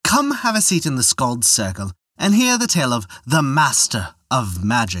Come have a seat in the Skald's Circle and hear the tale of the Master of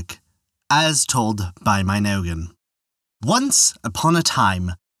Magic, as told by Minogan. Once upon a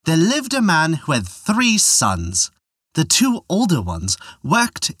time, there lived a man who had 3 sons. The 2 older ones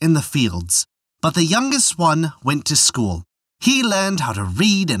worked in the fields, but the youngest one went to school. He learned how to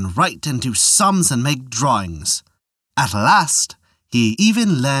read and write and do sums and make drawings. At last, he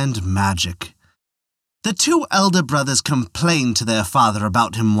even learned magic. The 2 elder brothers complained to their father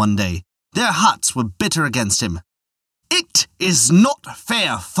about him one day. Their hearts were bitter against him. "It is not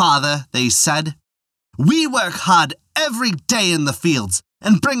fair, father," they said. "We work hard every day in the fields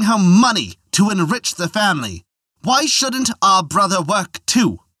and bring home money to enrich the family. Why shouldn't our brother work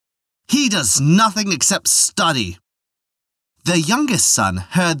too? He does nothing except study." The youngest son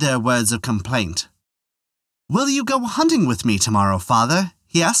heard their words of complaint. "Will you go hunting with me tomorrow, father?"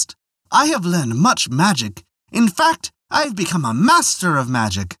 he asked. "I have learned much magic. In fact, I have become a master of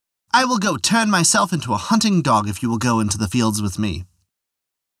magic. I will go turn myself into a hunting dog if you will go into the fields with me."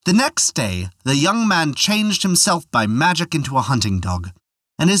 The next day, the young man changed himself by magic into a hunting dog,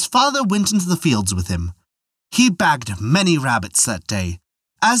 and his father went into the fields with him. He bagged many rabbits that day.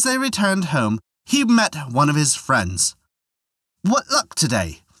 As they returned home, he met one of his friends. "What luck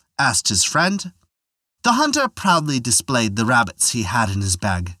today?" asked his friend. The hunter proudly displayed the rabbits he had in his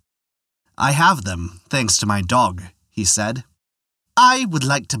bag. "I have them, thanks to my dog," he said. "I would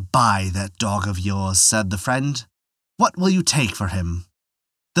like to buy that dog of yours," said the friend. "What will you take for him?"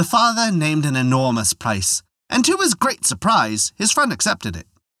 The father named an enormous price, and to his great surprise, his friend accepted it.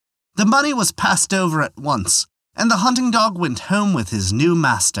 The money was passed over at once, and the hunting dog went home with his new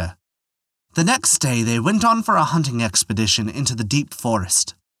master. The next day they went on for a hunting expedition into the deep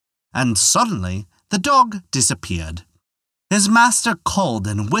forest, and suddenly the dog disappeared. His master called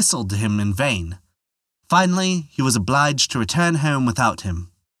and whistled to him in vain. Finally, he was obliged to return home without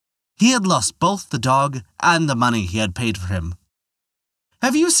him. He had lost both the dog and the money he had paid for him.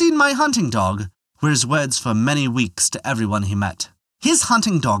 "Have you seen my hunting dog?" were his words for many weeks to everyone he met. His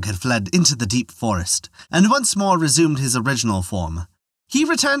hunting dog had fled into the deep forest, and once more resumed his original form. He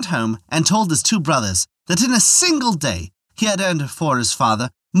returned home and told his 2 brothers that in a single day he had earned for his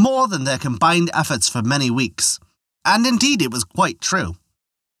father more than their combined efforts for many weeks. And indeed it was quite true.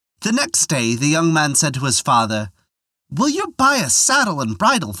 The next day the young man said to his father, "Will you buy a saddle and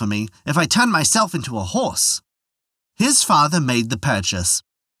bridle for me if I turn myself into a horse?" His father made the purchase,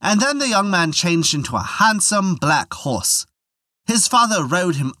 and then the young man changed into a handsome black horse. His father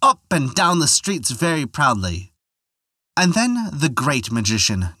rode him up and down the streets very proudly. And then the great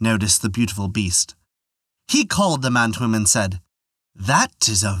magician noticed the beautiful beast. He called the man to him and said, "That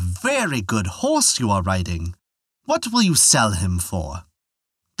is a very good horse you are riding. What will you sell him for?"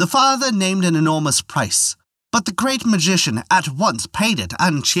 The father named an enormous price, but the great magician at once paid it,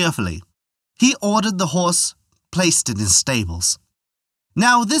 and cheerfully. He ordered the horse placed in his stables.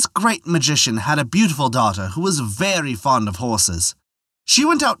 Now this great magician had a beautiful daughter who was very fond of horses. She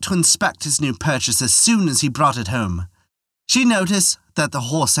went out to inspect his new purchase as soon as he brought it home. She noticed that the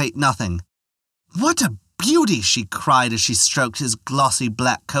horse ate nothing. "What a beauty!" she cried as she stroked his glossy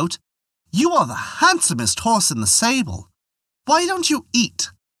black coat. "You are the handsomest horse in the stable. Why don't you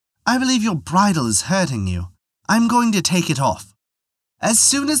eat? I believe your bridle is hurting you. I'm going to take it off." As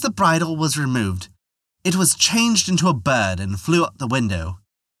soon as the bridle was removed, it was changed into a bird and flew out the window.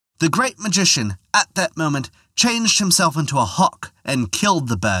 The great magician, at that moment, changed himself into a hawk and killed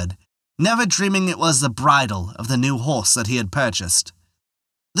the bird, never dreaming it was the bridle of the new horse that he had purchased.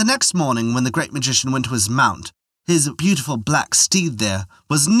 The next morning, when the great magician went to his mount, his beautiful black steed, there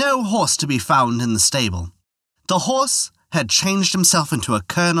was no horse to be found in the stable. The horse had changed himself into a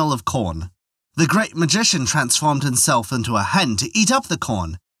kernel of corn. The great magician transformed himself into a hen to eat up the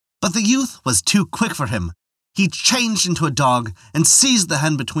corn, but the youth was too quick for him. He changed into a dog and seized the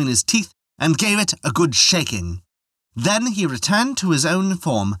hen between his teeth and gave it a good shaking. Then he returned to his own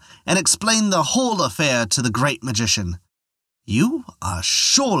form and explained the whole affair to the great magician. "You are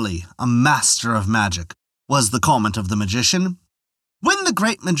surely a master of magic," was the comment of the magician. When the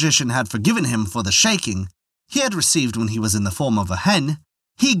great magician had forgiven him for the shaking he had received when he was in the form of a hen,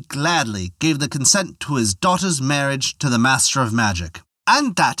 he gladly gave the consent to his daughter's marriage to the Master of Magic.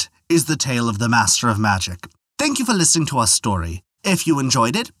 And that is the tale of the Master of Magic. Thank you for listening to our story. If you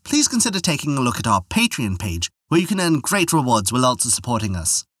enjoyed it, please consider taking a look at our Patreon page, where you can earn great rewards while also supporting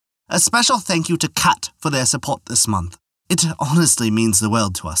us. A special thank you to Kat for their support this month. It honestly means the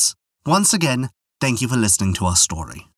world to us. Once again, thank you for listening to our story.